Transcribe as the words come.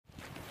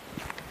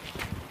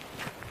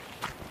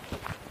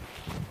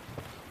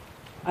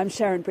I'm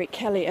Sharon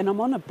Brett-Kelly and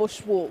I'm on a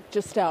bushwalk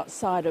just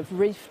outside of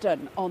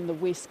Reefton on the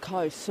west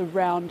coast,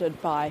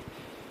 surrounded by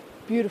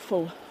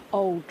beautiful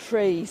old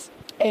trees.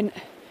 And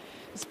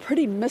it's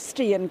pretty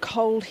misty and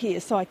cold here,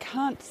 so I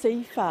can't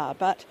see far,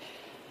 but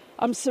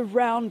I'm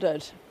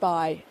surrounded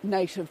by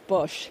native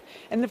bush.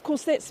 And of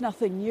course that's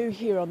nothing new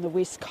here on the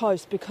west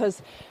coast,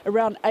 because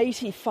around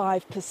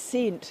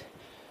 85%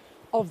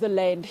 of the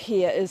land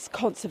here is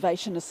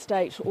conservation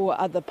estate or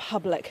other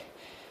public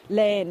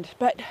land.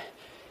 But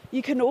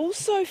you can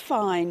also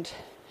find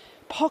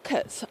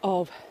pockets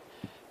of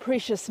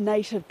precious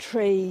native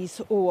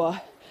trees or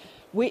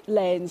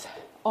wetlands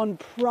on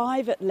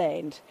private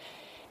land.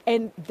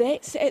 And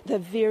that's at the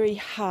very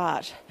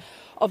heart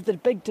of the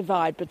big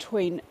divide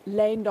between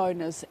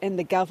landowners and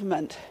the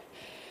government.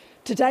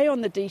 Today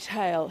on The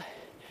Detail,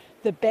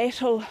 the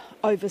battle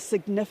over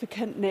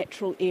significant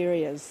natural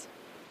areas.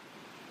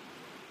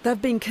 They've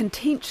been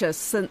contentious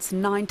since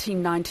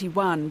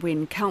 1991,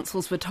 when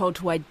councils were told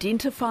to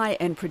identify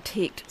and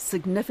protect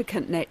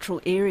significant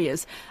natural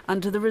areas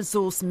under the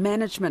Resource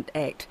Management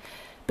Act.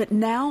 But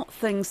now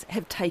things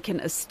have taken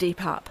a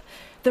step up.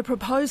 The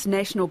proposed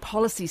National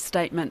Policy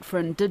Statement for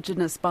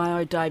Indigenous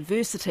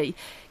Biodiversity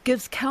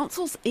gives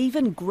councils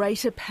even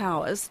greater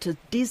powers to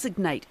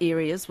designate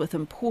areas with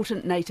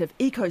important native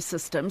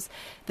ecosystems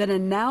that are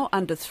now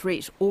under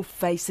threat or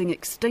facing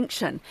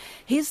extinction.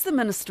 Here's the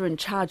Minister in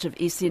charge of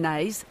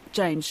SNAs,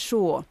 James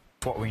Shaw.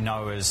 What we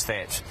know is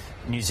that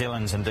New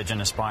Zealand's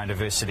Indigenous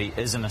biodiversity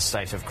is in a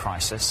state of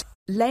crisis.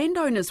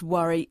 Landowners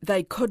worry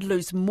they could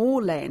lose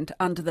more land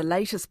under the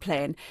latest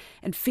plan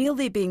and feel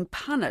they're being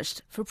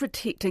punished for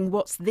protecting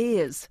what's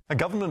theirs. A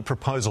government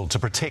proposal to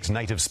protect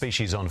native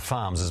species on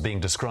farms is being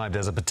described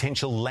as a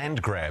potential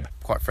land grab.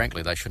 Quite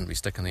frankly, they shouldn't be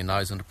sticking their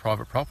nose into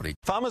private property.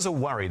 Farmers are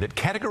worried that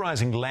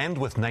categorising land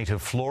with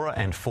native flora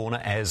and fauna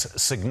as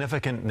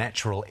significant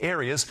natural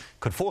areas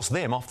could force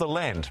them off the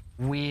land.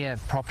 Where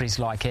properties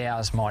like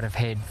ours might have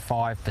had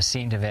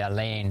 5% of our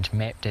land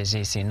mapped as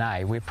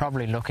SNA, we're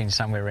probably looking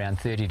somewhere around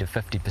 30 to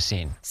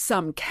 50%.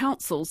 Some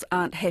councils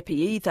aren't happy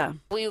either.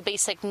 We will be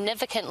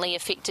significantly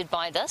affected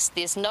by this.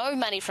 There's no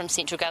money from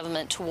central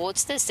government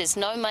towards this. There's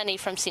no money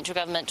from central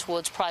government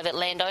towards private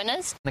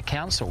landowners. The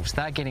councils,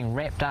 they're getting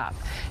wrapped up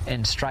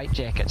in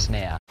straitjackets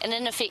now. And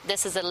in effect,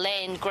 this is a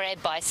land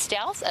grab by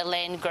stealth, a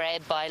land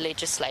grab by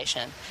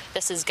legislation.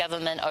 This is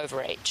government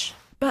overreach.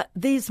 But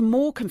there's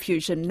more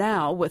confusion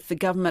now, with the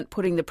government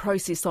putting the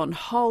process on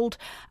hold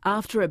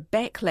after a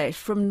backlash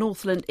from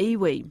Northland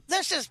iwi.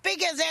 This is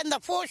bigger than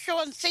the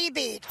foreshore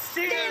seabed.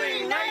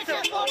 Stealing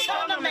native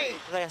autonomy.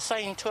 They are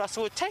saying to us,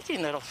 we're taking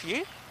it off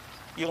you,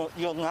 your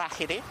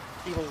ngāhere.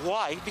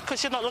 Why?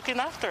 Because you're not looking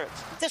after it.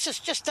 This is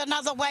just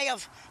another way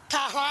of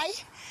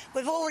tahai.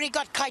 We've already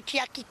got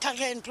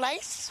kaitiakitanga in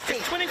place.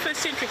 It's 21st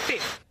century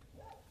theft.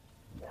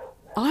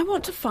 I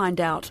want to find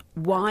out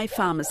why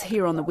farmers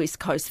here on the West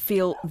Coast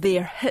feel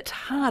they're hit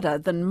harder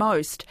than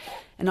most.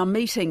 And I'm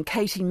meeting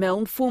Katie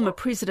Milne, former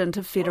president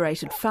of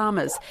Federated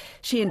Farmers.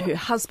 She and her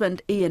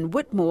husband, Ian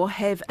Whitmore,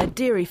 have a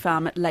dairy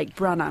farm at Lake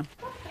Brunner.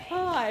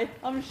 Hi,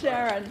 I'm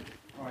Sharon.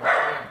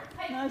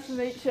 Hi, nice to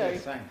meet you.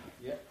 Same.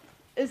 Yeah.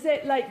 Is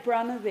that Lake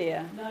Brunner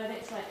there? No,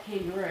 that's Lake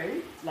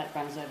Kangaroo. Lake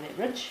Brunner's over that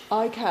ridge.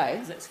 Okay.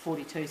 Because it's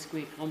 42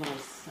 square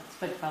kilometres. That's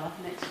a big fella.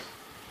 And that's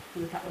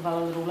there's a couple of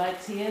other little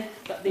lakes here.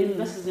 But then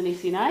this is an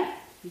SNA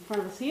in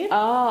front of us here.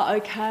 Ah,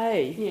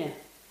 okay. Yeah.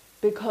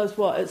 Because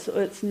what?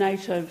 It's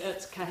native.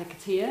 It's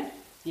kahikatea.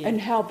 Yeah.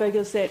 And how big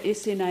is that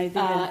SNA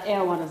there?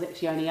 Our one is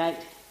actually only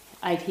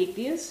 8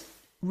 hectares.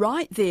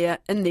 Right there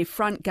in their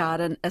front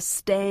garden, a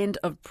stand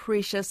of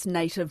precious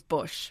native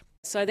bush.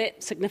 So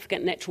that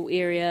significant natural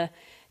area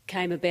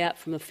came about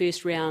from the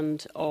first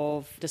round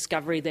of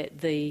discovery that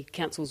the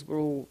councils were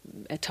all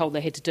told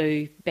they had to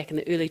do back in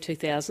the early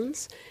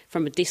 2000s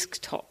from a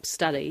desktop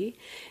study.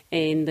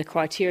 And the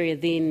criteria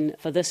then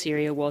for this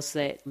area was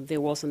that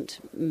there wasn't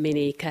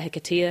many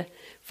kahikatea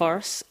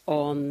forests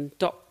on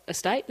dock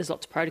estate. There's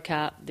lots of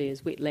protocarp,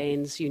 there's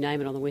wetlands, you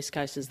name it on the west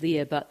coast is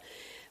there. But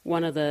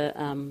one of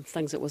the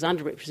things that was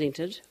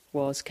underrepresented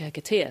was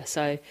kahikatea.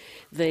 So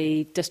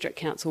the district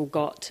council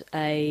got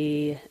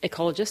a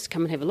ecologist to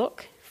come and have a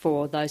look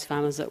for those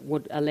farmers that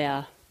would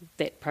allow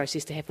that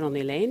process to happen on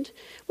their land,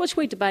 which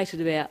we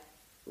debated about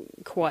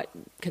quite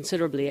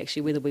considerably,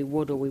 actually, whether we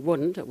would or we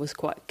wouldn't. It was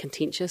quite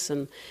contentious,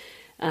 and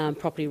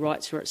property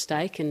rights were at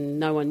stake, and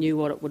no one knew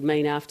what it would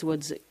mean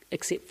afterwards,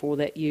 except for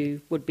that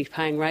you would be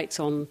paying rates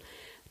on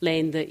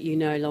land that you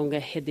no longer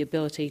had the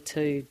ability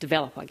to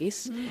develop, I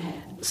guess.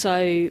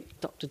 So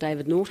Dr.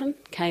 David Norton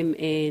came,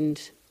 and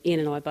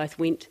Ian and I both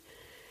went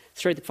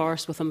through the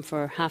forest with him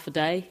for half a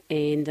day,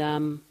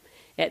 and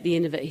at the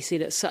end of it, he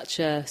said it's such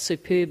a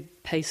superb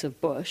piece of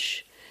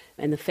bush,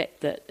 and the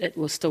fact that it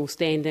was still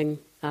standing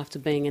after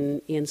being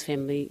in Ian's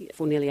family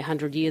for nearly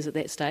 100 years at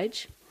that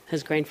stage.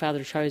 His grandfather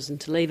had chosen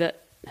to leave it,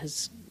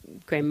 his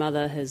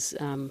grandmother, his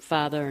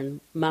father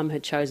and mum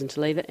had chosen to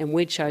leave it, and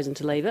we'd chosen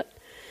to leave it.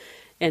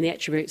 And the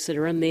attributes that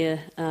are in there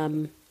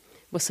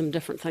were some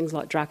different things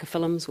like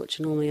dracophyllums, which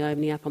are normally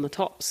only up on the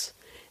tops,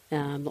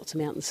 lots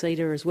of mountain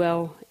cedar as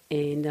well,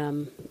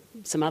 and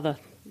some other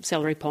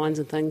celery pines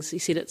and things. He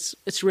said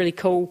it's really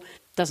cool,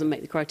 doesn't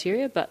meet the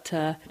criteria, but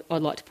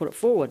I'd like to put it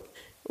forward.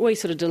 We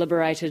sort of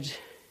deliberated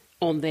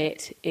on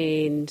that,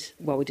 and,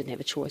 well, we didn't have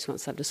a choice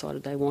once they've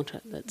decided they want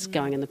it. It's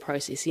going in the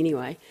process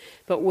anyway.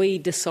 But we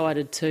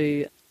decided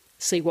to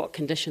see what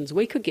conditions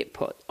we could get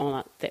put on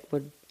it that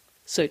would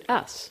suit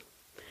us.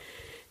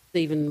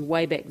 Even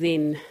way back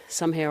then,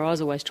 somehow I was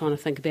always trying to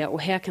think about,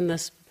 well, how can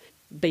this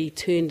be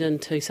turned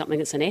into something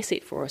that's an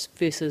asset for us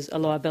versus a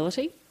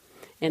liability?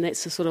 And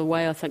that's the sort of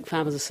way I think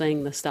farmers are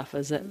seeing this stuff,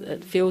 is that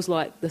it feels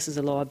like this is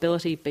a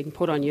liability being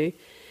put on you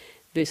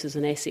versus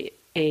an asset.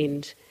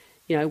 And,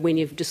 you know, when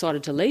you've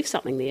decided to leave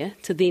something there,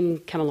 to then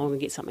come along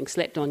and get something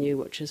slapped on you,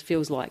 which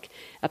feels like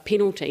a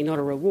penalty, not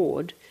a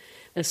reward,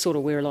 is sort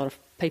of where a lot of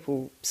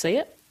people see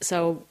it.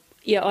 So,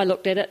 yeah, I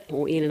looked at it,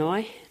 or Ian and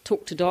I,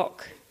 talked to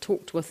Doc,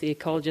 talked with the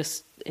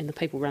ecologists and the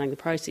people running the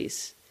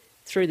process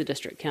through the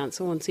District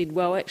Council and said,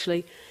 well,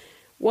 actually,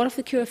 what if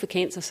the cure for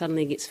cancer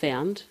suddenly gets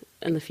found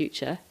in the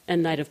future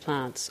in native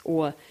plants?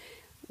 Or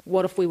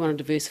what if we want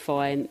to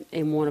diversify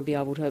and want to be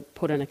able to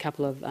put in a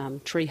couple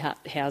of tree hut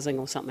housing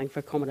or something for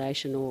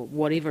accommodation or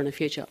whatever in the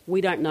future?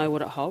 We don't know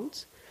what it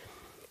holds.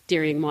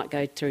 Dairying might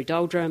go through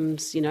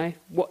doldrums, you know,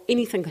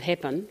 anything could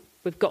happen.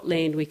 We've got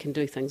land, we can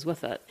do things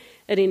with it.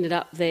 It ended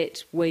up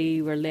that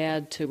we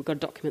got a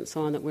document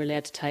signed that we're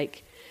allowed to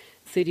take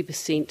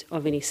 30%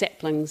 of any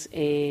saplings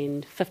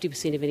and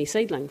 50% of any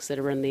seedlings that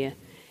are in there,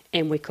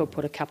 and we could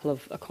put a couple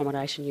of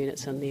accommodation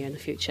units in there in the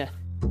future.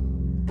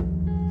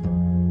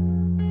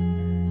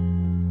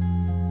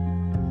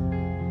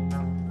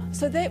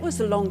 So that was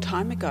a long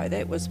time ago.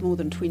 That was more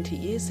than 20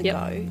 years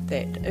ago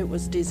that it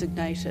was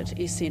designated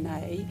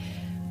SNA.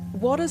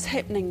 What is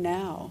happening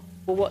now?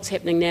 Well, what's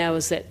happening now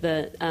is that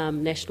the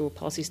National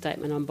Policy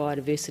Statement on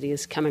Biodiversity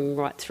is coming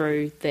right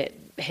through. That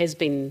has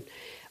been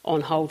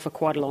on hold for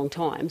quite a long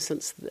time,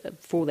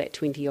 for that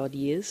 20-odd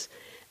years.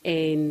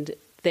 And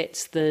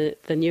that's the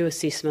new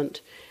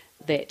assessment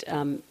that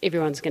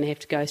everyone's going to have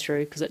to go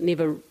through, because it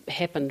never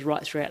happened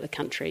right throughout the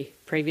country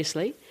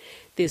previously.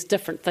 There's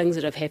different things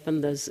that have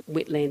happened. There's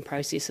wetland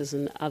processes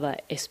and other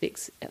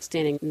aspects,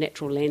 outstanding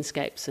natural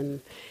landscapes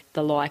and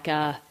the like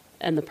are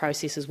in the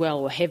process as well,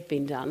 or have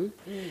been done.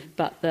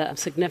 But the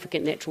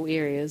significant natural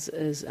areas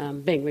is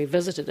being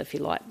revisited, if you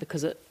like,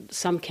 because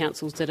some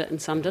councils did it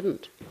and some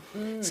didn't.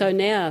 So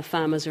now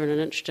farmers are in an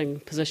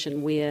interesting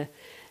position where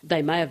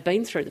they may have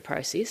been through the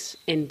process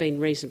and been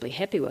reasonably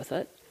happy with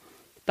it,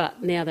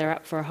 but now they're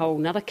up for a whole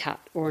another cut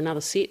or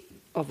another set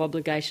of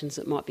obligations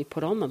that might be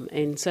put on them.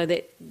 And so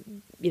that,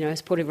 you know,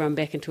 has put everyone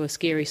back into a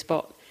scary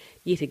spot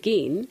yet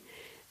again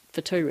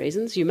for two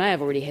reasons. You may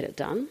have already had it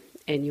done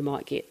and you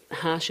might get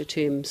harsher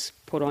terms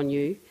put on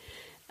you,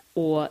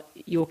 or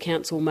your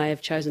council may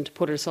have chosen to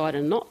put it aside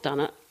and not done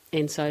it,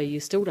 and so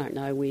you still don't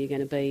know where you're going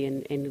to be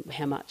and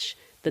how much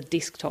the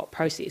desktop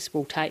process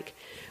will take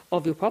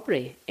of your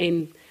property.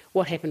 And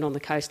what happened on the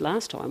coast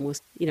last time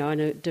was, you know, I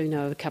do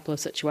know of a couple of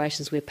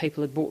situations where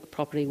people had bought the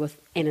property with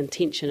an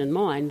intention in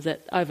mind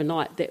that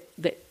overnight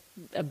that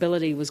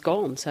ability was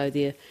gone, so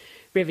their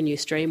revenue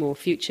stream or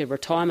future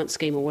retirement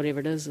scheme or whatever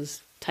it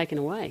is taken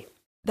away.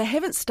 They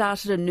haven't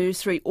started a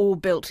nursery or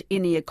built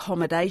any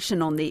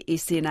accommodation on their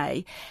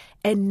SNA,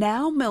 and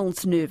now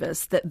Mill's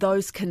nervous that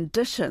those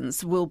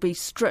conditions will be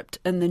stripped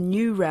in the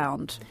new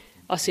round.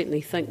 I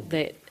certainly think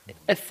that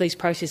if these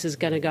processes are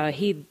going to go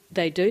ahead,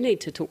 they do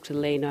need to talk to the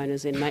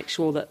landowners and make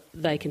sure that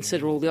they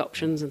consider all the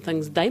options and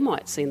things they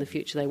might see in the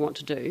future they want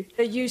to do.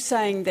 Are you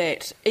saying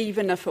that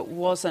even if it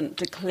wasn't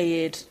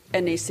declared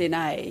an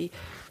SNA,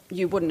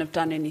 you wouldn't have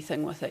done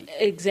anything with it?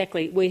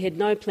 Exactly. We had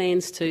no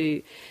plans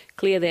to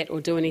clear that or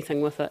do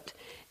anything with it,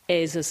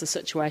 as is the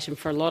situation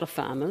for a lot of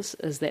farmers,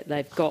 is that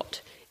they've got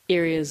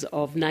areas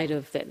of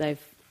native that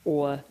they've,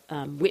 or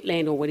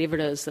wetland or whatever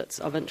it is that's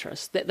of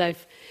interest, that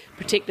they've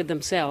protected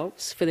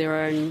themselves for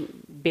their own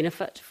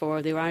benefit,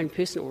 for their own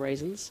personal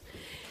reasons.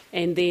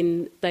 And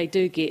then they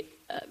do get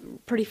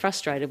pretty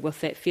frustrated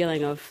with that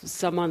feeling of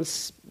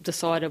someone's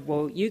decided,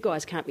 well, you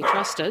guys can't be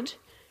trusted.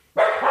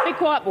 Be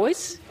quiet,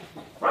 boys.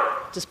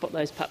 Just put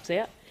those pups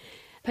out.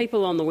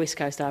 People on the West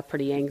Coast are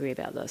pretty angry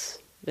about this.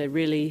 They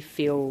really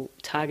feel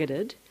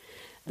targeted.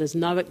 There's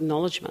no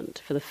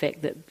acknowledgement for the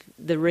fact that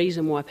the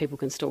reason why people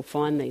can still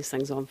find these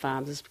things on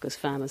farms is because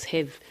farmers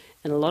have,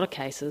 in a lot of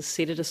cases,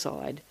 set it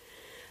aside,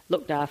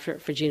 looked after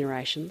it for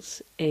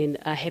generations, and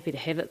are happy to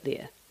have it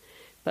there.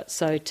 But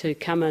so to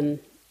come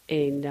in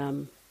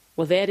and,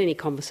 without any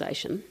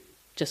conversation,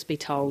 just be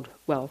told,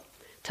 well,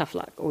 tough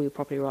luck, all your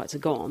property rights are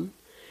gone,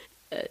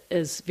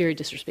 is very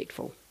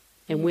disrespectful.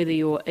 And whether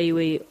you're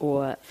iwi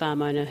or a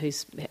farm owner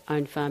who's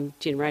owned farm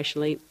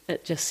generationally,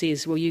 it just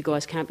says, well, you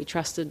guys can't be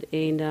trusted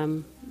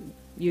and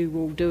you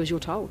will do as you're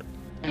told.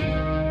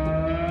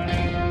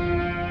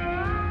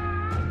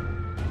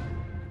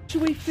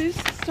 Should we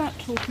first start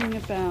talking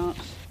about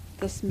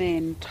this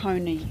man,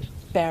 Tony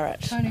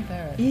Barrett? Tony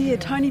Barrett. Yeah,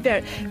 Tony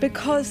Barrett,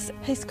 because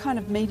he's kind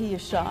of media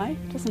shy,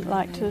 doesn't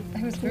like to...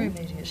 He was very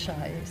media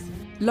shy, yes.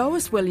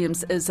 Lois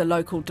Williams is a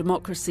local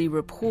democracy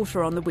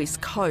reporter on the West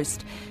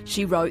Coast.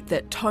 She wrote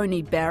that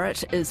Tony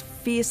Barrett is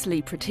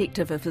fiercely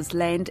protective of his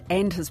land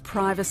and his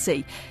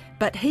privacy,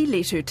 but he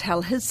let her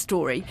tell his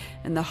story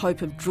in the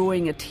hope of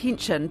drawing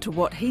attention to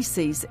what he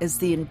sees as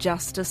the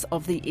injustice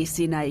of the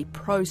SNA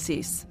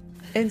process.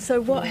 And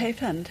so what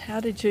happened? How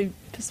did you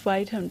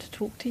persuade him to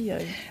talk to you?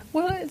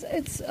 Well,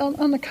 it's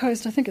on the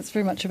coast, I think it's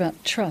very much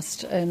about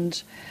trust,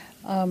 and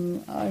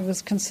I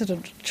was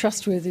considered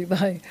trustworthy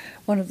by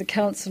one of the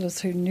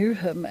councillors who knew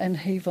him, and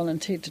he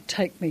volunteered to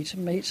take me to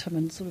meet him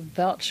and sort of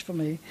vouch for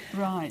me,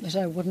 right, that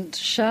I wouldn't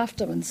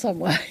shaft him in some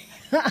way.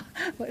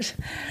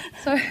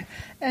 So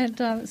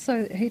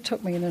he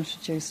took me and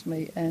introduced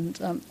me,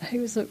 and he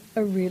was a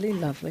really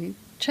lovely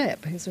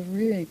chap. He's a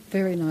really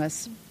very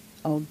nice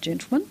old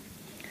gentleman.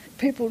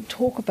 People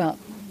talk about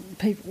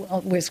people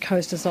on the West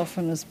Coast as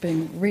often as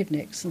being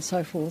rednecks and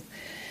so forth.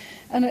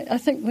 And I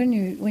think when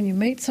you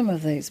meet some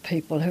of these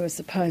people who are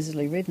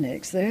supposedly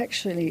rednecks, they're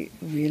actually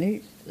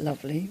really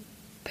lovely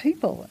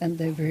people, and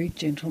they're very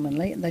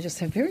gentlemanly, and they just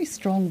have very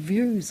strong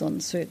views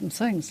on certain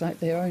things, like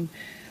their own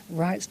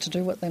rights to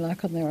do what they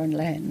like on their own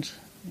land,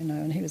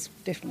 and he was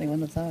definitely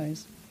one of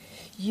those.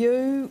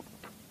 You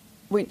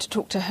went to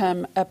talk to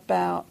him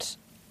about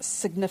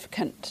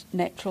significant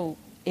natural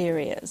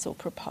areas or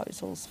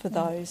proposals for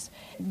those.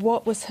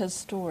 What was his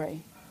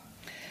story?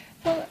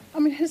 Well, I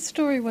mean, his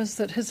story was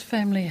that his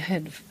family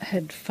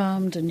had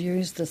farmed and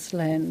used this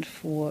land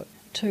for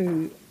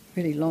 2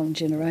 really long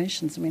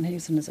generations. I mean,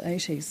 he's in his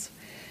 80s.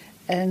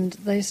 And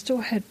they still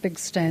had big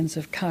stands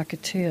of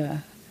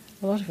kakatea.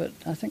 A lot of it,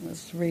 I think,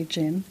 was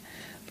regen.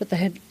 But they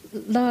had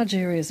large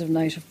areas of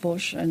native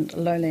bush and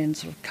lowland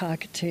sort of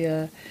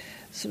kakatea,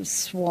 sort of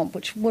swamp,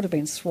 which would have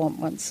been swamp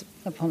once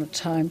upon a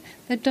time.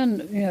 They'd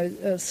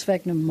done,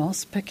 sphagnum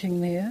moss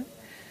picking there,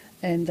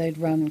 and they'd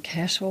run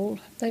cattle.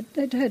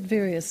 They'd had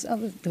various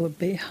other, there were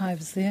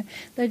beehives there.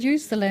 They'd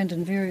used the land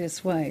in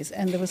various ways,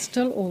 and there was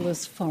still all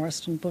this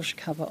forest and bush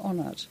cover on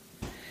it.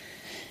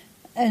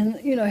 And,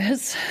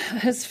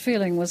 his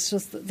feeling was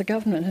just that the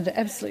government had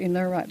absolutely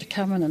no right to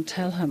come in and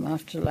tell him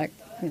after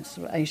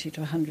sort of 80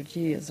 to 100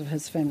 years of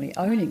his family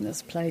owning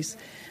this place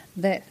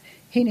that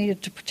he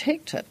needed to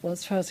protect it. Well,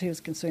 as far as he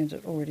was concerned,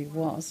 it already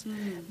was.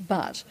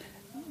 But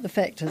the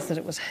fact is that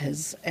it was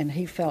his, and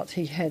he felt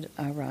he had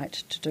a right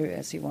to do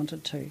as he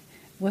wanted to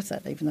with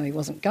it. Even though he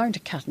wasn't going to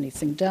cut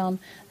anything down,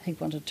 he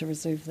wanted to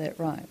reserve that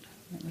right.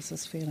 That was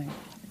his feeling.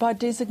 By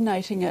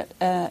designating it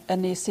an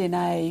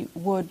SNA,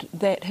 would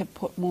that have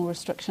put more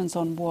restrictions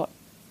on what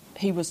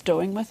he was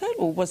doing with it,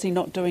 or was he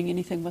not doing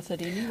anything with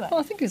it anyway? Well,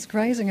 I think he was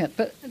grazing it,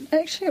 but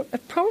actually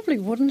it probably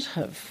wouldn't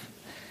have,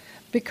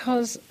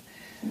 because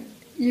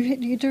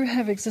you do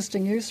have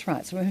existing use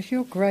rights. I mean, if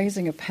you're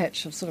grazing a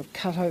patch of sort of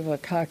cut-over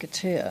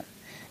kakatea,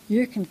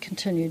 you can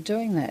continue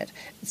doing that.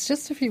 It's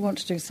just if you want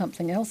to do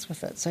something else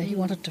with it. So he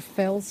wanted to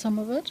fell some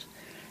of it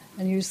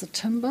and use the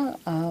timber,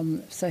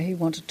 so he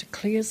wanted to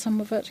clear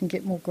some of it and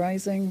get more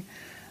grazing.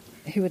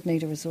 He would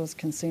need a resource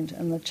consent,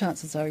 and the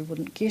chances are he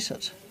wouldn't get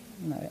it.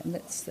 And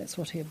that's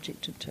what he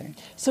objected to.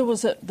 So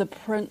was it the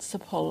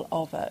principle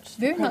of it?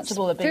 Very much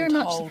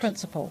the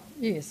principle,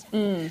 yes.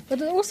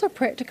 But also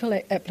practical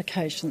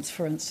applications,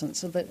 for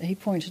instance, that he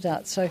pointed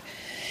out. So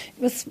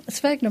with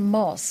sphagnum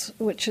moss,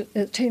 which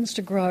it tends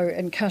to grow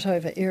in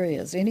cut-over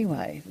areas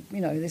anyway,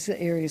 there's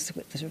areas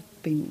that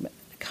have been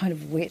kind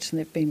of wet,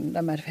 and they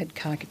might have had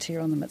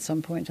kakatea on them at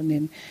some point, and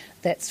then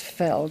that's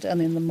felled,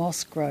 and then the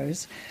moss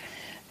grows.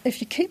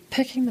 If you keep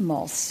picking the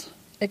moss,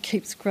 it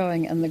keeps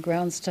growing and the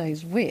ground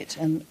stays wet.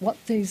 And what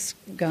these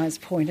guys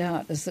point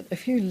out is that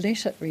if you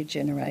let it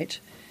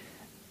regenerate,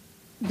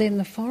 then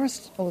the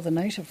forest or the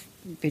native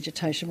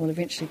vegetation will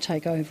eventually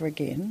take over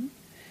again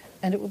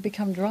and it will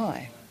become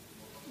dry,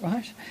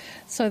 right?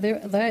 So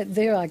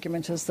their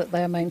argument is that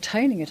they are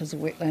maintaining it as a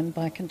wetland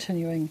by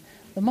continuing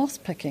the moss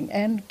picking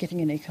and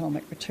getting an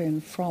economic return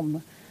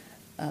from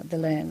the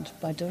land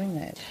by doing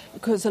that.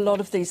 Because a lot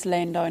of these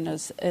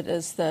landowners, it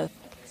is the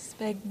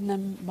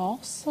sphagnum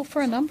moss? Well,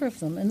 for a number of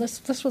them. And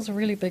this was a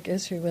really big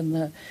issue when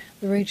the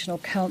regional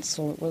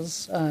council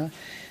was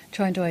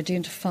trying to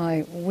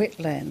identify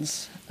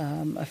wetlands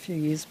a few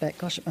years back.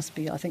 Gosh, it must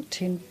be, I think,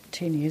 10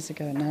 years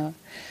ago now.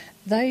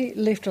 They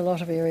left a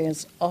lot of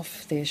areas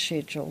off their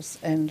schedules,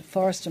 and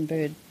Forest and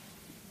Bird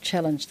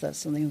challenged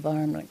this in the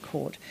Environment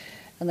Court,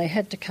 and they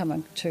had to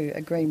come to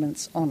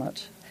agreements on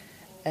it.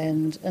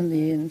 And in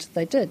the end,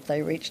 they did.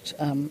 They reached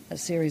a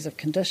series of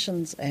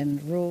conditions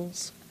and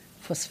rules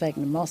for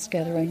sphagnum moss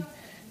gathering,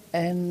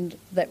 and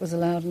that was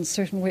allowed in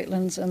certain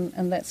wetlands,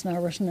 and that's now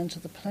written into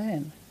the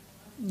plan.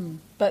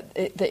 But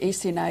the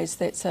SNAs,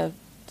 that's a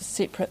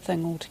separate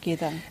thing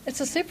altogether.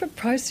 It's a separate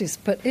process,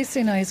 but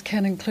SNAs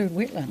can include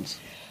wetlands.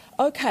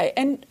 Okay,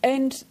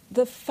 and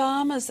the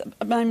farmers,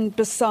 I mean,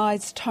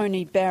 besides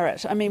Tony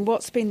Barrett, I mean,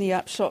 what's been the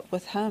upshot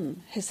with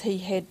him? Has he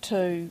had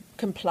to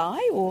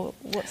comply, or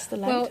what's the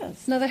latest? Well,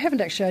 no, they haven't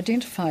actually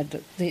identified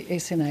the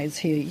SNAs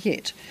here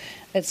yet.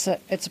 It's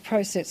a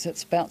process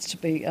that's about to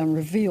be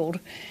revealed,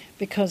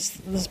 because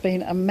there's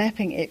been a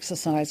mapping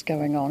exercise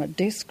going on, a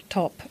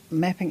desktop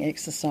mapping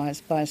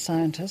exercise by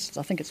scientists,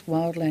 I think it's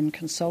wildland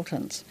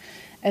consultants,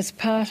 as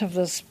part of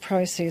this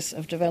process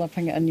of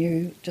developing a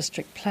new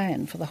district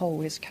plan for the whole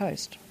West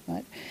Coast.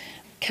 Right?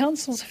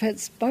 Councils have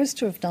supposed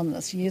to have done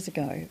this years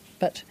ago,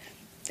 but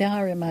the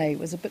RMA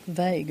was a bit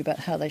vague about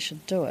how they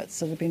should do it,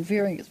 so there have been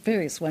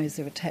various ways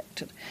they've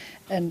attacked it.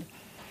 And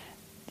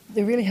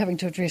they're really having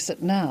to address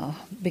it now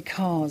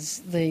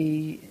because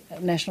the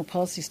National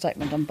Policy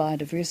Statement on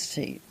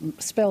Biodiversity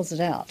spells it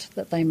out,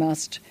 that they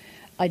must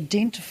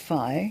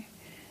identify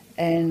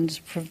and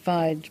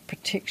provide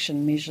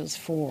protection measures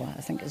for,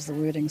 I think is the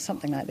wording,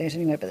 something like that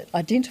anyway, but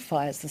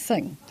identify is the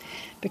thing.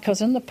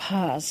 Because in the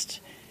past,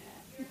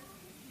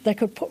 they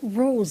could put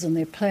rules in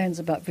their plans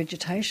about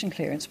vegetation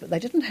clearance, but they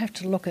didn't have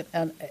to look at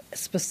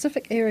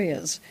specific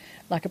areas,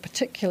 like a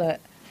particular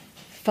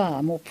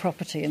farm or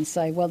property, and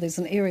say, well, there's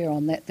an area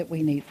on that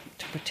we need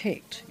to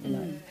protect, you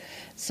know.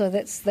 So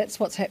that's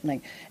what's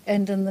happening.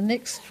 And in the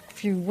next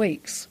few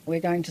weeks, we're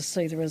going to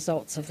see the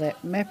results of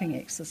that mapping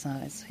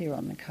exercise here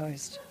on the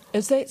coast.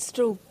 Is that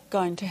still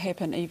going to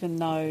happen, even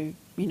though,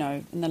 you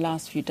know, in the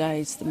last few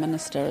days the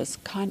Minister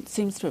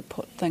seems to have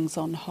put things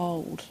on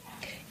hold?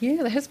 Yeah,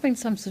 there has been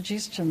some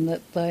suggestion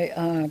that they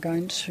are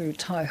going to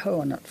tie-ho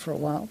on it for a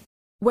while.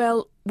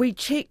 Well, we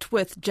checked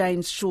with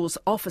James Shaw's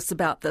office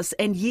about this,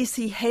 and yes,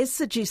 he has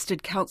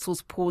suggested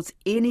councils pause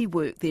any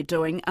work they're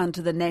doing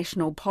under the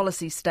National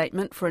Policy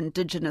Statement for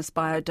Indigenous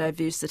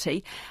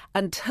Biodiversity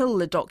until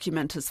the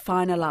document is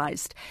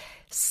finalised.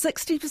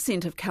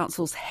 60% of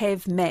councils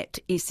have mapped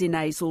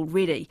SNAs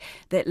already.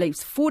 That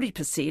leaves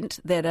 40%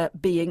 that are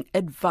being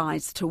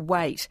advised to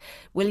wait.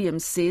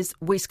 Williams says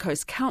West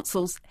Coast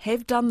councils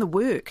have done the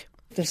work.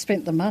 They've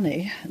spent the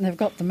money and they've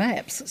got the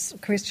maps. It's a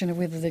question of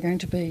whether they're going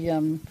to be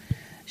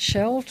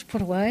shelved,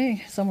 put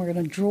away somewhere in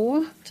a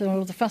drawer till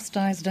all the fuss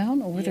dies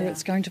down, or whether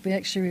it's going to be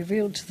actually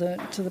revealed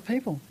to the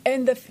people.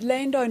 And the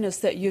landowners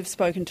that you've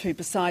spoken to,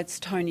 besides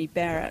Tony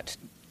Barrett,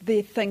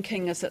 their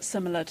thinking, is it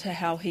similar to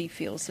how he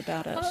feels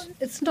about it?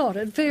 It's not.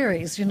 It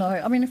varies, you know.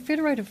 I mean,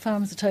 federated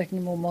farmers are taking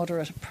a more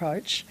moderate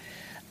approach,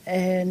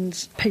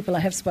 and people I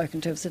have spoken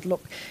to have said,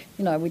 look,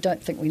 you know, we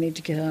don't think we need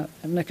to get a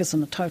knickers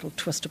and a total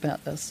twist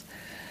about this.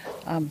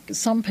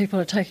 Some people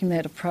are taking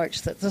that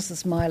approach that this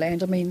is my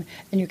land, I mean,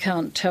 and you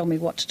can't tell me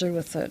what to do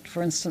with it.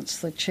 For instance,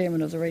 the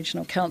chairman of the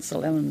regional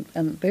council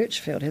in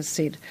Birchfield has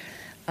said,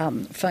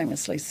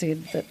 famously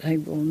said, that he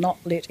will not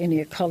let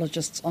any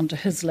ecologists onto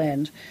his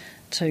land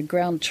to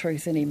ground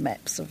truth any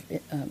maps of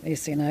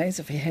SNAs,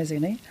 if he has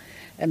any,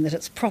 and that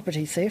it's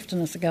property theft,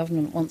 and if the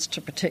government wants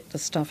to protect the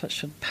stuff, it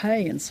should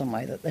pay in some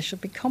way, that they should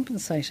be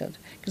compensated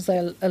because they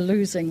are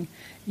losing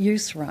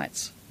use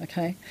rights.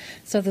 Okay,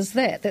 so there's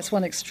that's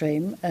one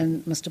extreme,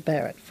 and Mr.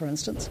 Barrett, for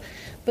instance.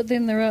 But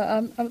then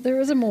there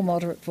is a more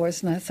moderate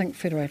voice, and I think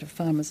Federated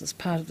Farmers is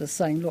part of this,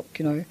 saying, look,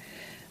 you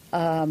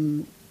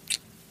know,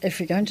 if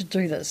you're going to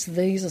do this,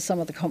 these are some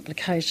of the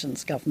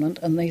complications, government,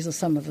 and these are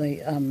some of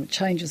the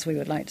changes we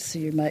would like to see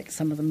you make,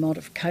 some of the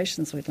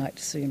modifications we'd like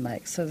to see you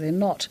make. So they're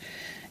not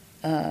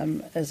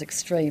as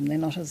extreme, they're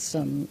not as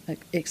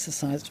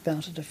exercised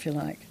about it, if you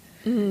like.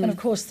 And of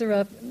course, there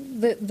are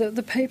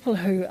the people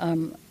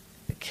who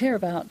care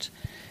about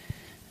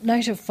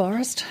native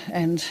forest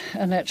and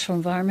a natural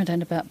environment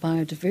and about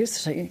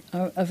biodiversity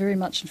are very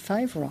much in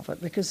favour of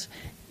it, because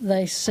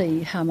they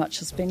see how much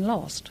has been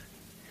lost.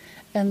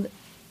 And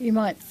you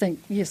might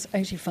think, yes,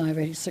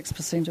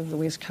 86% of the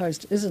West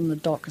Coast is in the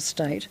DOC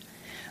estate,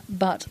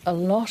 but a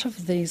lot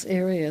of these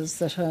areas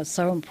that are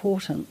so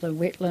important, the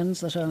wetlands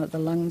that are the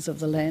lungs of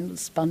the land, the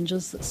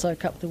sponges that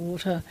soak up the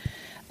water,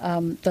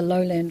 the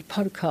lowland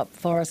podocarp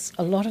forests,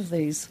 a lot of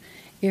these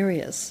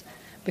areas,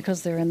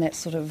 because they're in that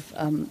sort of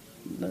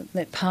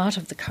that part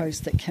of the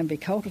coast that can be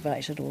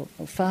cultivated or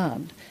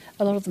farmed,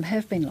 a lot of them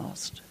have been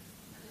lost.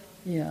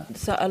 Yeah.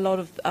 So a lot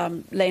of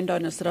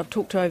landowners that I've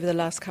talked to over the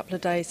last couple of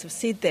days have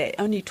said that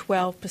only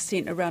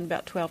 12%, around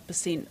about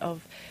 12%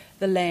 of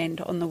the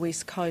land on the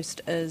West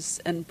Coast is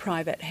in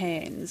private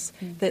hands.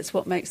 That's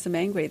what makes them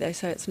angry. They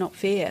say it's not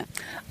fair.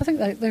 I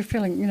think they're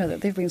feeling, you know,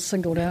 that they've been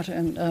singled out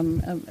and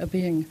are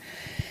being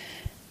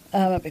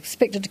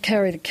expected to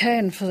carry the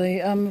can for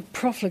the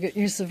profligate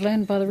use of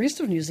land by the rest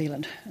of New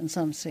Zealand, in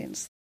some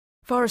sense.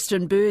 Forest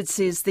and Bird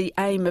says the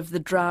aim of the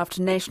draft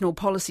National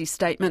Policy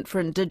Statement for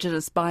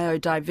Indigenous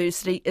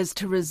Biodiversity is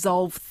to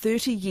resolve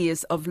 30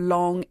 years of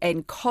long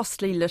and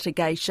costly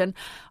litigation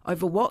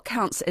over what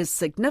counts as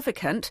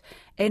significant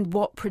and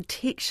what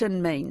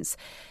protection means.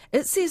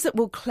 It says it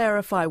will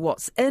clarify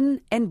what's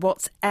in and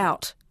what's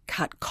out,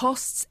 cut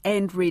costs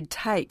and red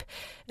tape.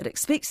 It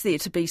expects there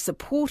to be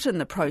support in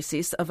the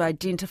process of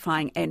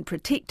identifying and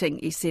protecting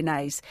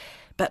SNAs.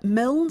 But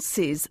Milne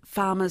says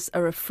farmers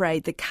are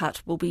afraid the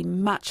cut will be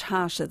much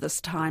harsher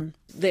this time.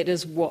 That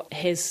is what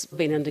has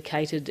been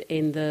indicated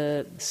in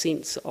the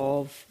sense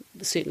of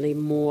certainly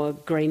more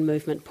green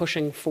movement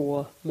pushing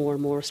for more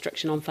and more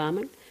restriction on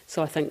farming.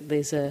 So I think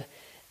there's a,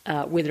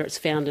 whether it's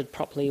founded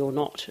properly or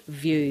not,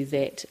 view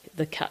that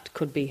the cut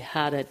could be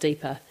harder,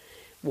 deeper,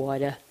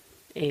 wider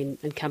and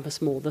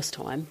encompass more this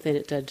time than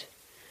it did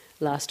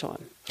last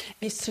time.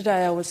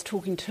 Yesterday I was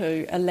talking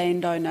to a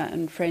landowner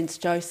in Franz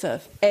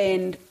Joseph,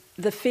 and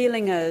the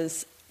feeling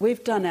is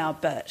we've done our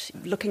bit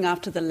looking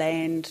after the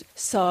land,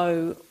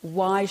 so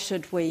why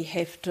should we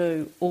have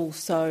to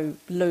also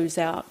lose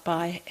out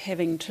by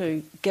having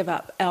to give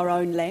up our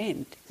own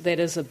land? That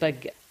is a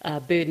big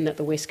burden that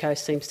the West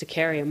Coast seems to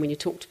carry, and when you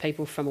talk to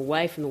people from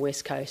away from the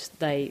West Coast,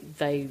 they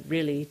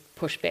really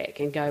push back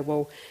and go,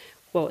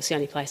 well, it's the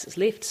only place that's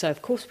left, so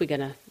of course we're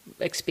going to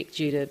expect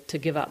you to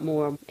give up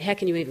more. How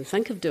can you even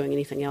think of doing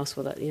anything else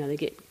with it? You know, they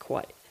get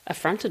quite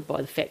affronted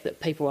by the fact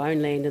that people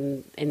own land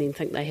and then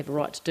think they have a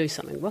right to do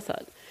something with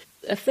it.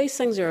 If these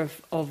things are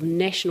of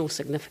national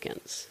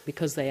significance,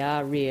 because they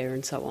are rare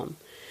and so on,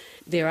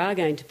 there are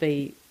going to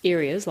be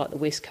areas like the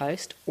West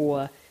Coast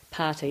or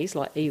parties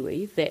like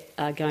iwi that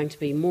are going to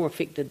be more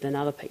affected than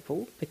other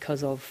people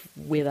because of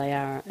where they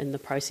are in the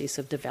process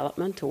of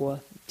development or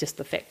just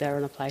the fact they're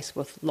in a place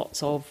with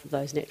lots of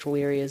those natural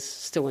areas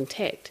still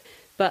intact.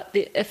 But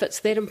if it's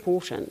that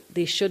important,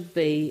 there should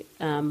be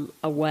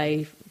a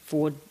way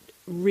for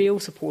real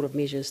supportive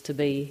measures to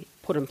be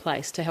put in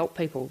place to help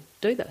people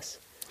do this.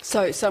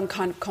 So some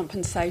kind of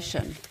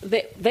compensation?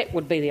 That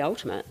would be the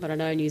ultimate, but I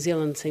know New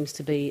Zealand seems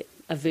to be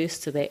averse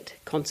to that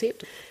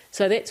concept.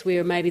 So that's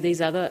where maybe these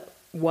other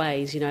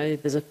ways, you know,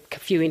 there's a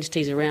few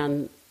entities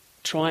around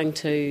trying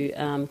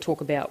to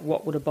talk about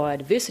what would a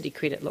biodiversity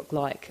credit look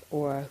like,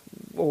 or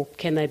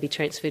can they be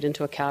transferred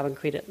into a carbon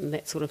credit and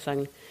that sort of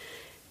thing.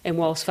 And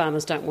whilst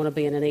farmers don't want to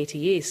be in an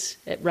ETS,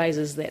 it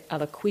raises that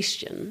other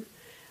question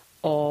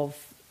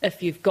of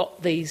if you've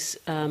got these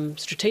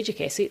strategic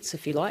assets,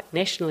 if you like,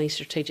 nationally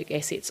strategic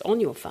assets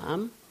on your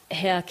farm,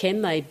 how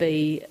can they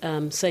be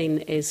seen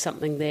as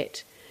something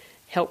that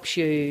helps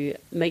you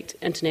meet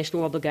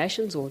international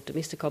obligations or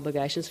domestic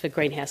obligations for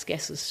greenhouse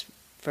gases,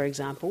 for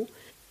example?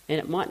 And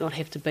it might not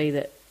have to be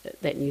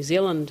that New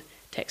Zealand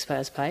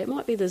taxpayers pay. It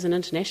might be there's an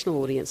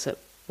international audience that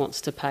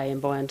wants to pay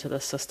and buy into the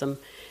system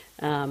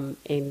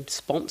and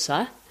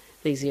sponsor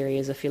these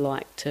areas, if you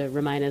like, to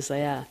remain as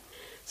they are.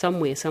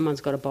 Somewhere,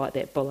 someone's got to bite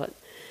that bullet.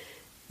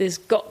 There's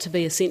got to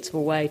be a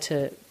sensible way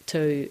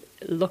to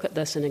look at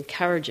this and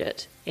encourage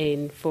it,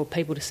 and for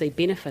people to see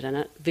benefit in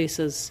it,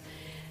 versus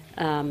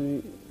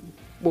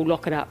we'll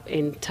lock it up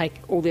and take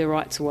all their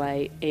rights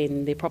away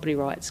and their property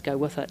rights go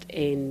with it,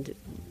 and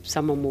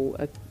someone will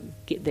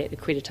get that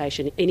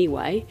accreditation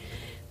anyway,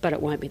 but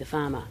it won't be the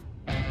farmer.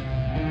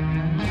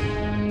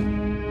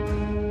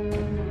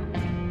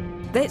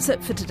 That's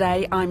it for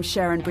today. I'm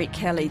Sharon Brett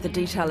Kelly. The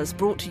Detail is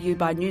brought to you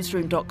by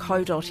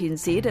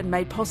newsroom.co.nz and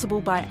made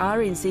possible by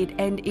RNZ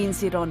and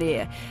NZ On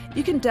Air.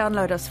 You can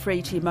download us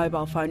free to your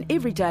mobile phone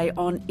every day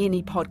on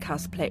any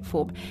podcast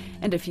platform.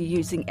 And if you're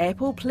using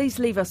Apple, please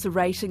leave us a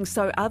rating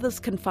so others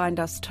can find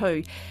us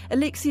too.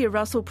 Alexia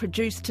Russell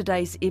produced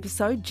today's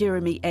episode.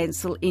 Jeremy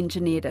Ansell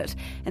engineered it.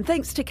 And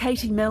thanks to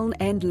Katie Milne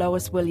and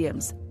Lois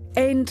Williams.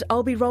 And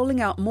I'll be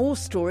rolling out more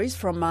stories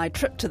from my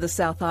trip to the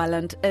South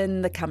Island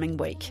in the coming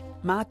week.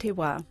 Mā te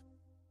wā.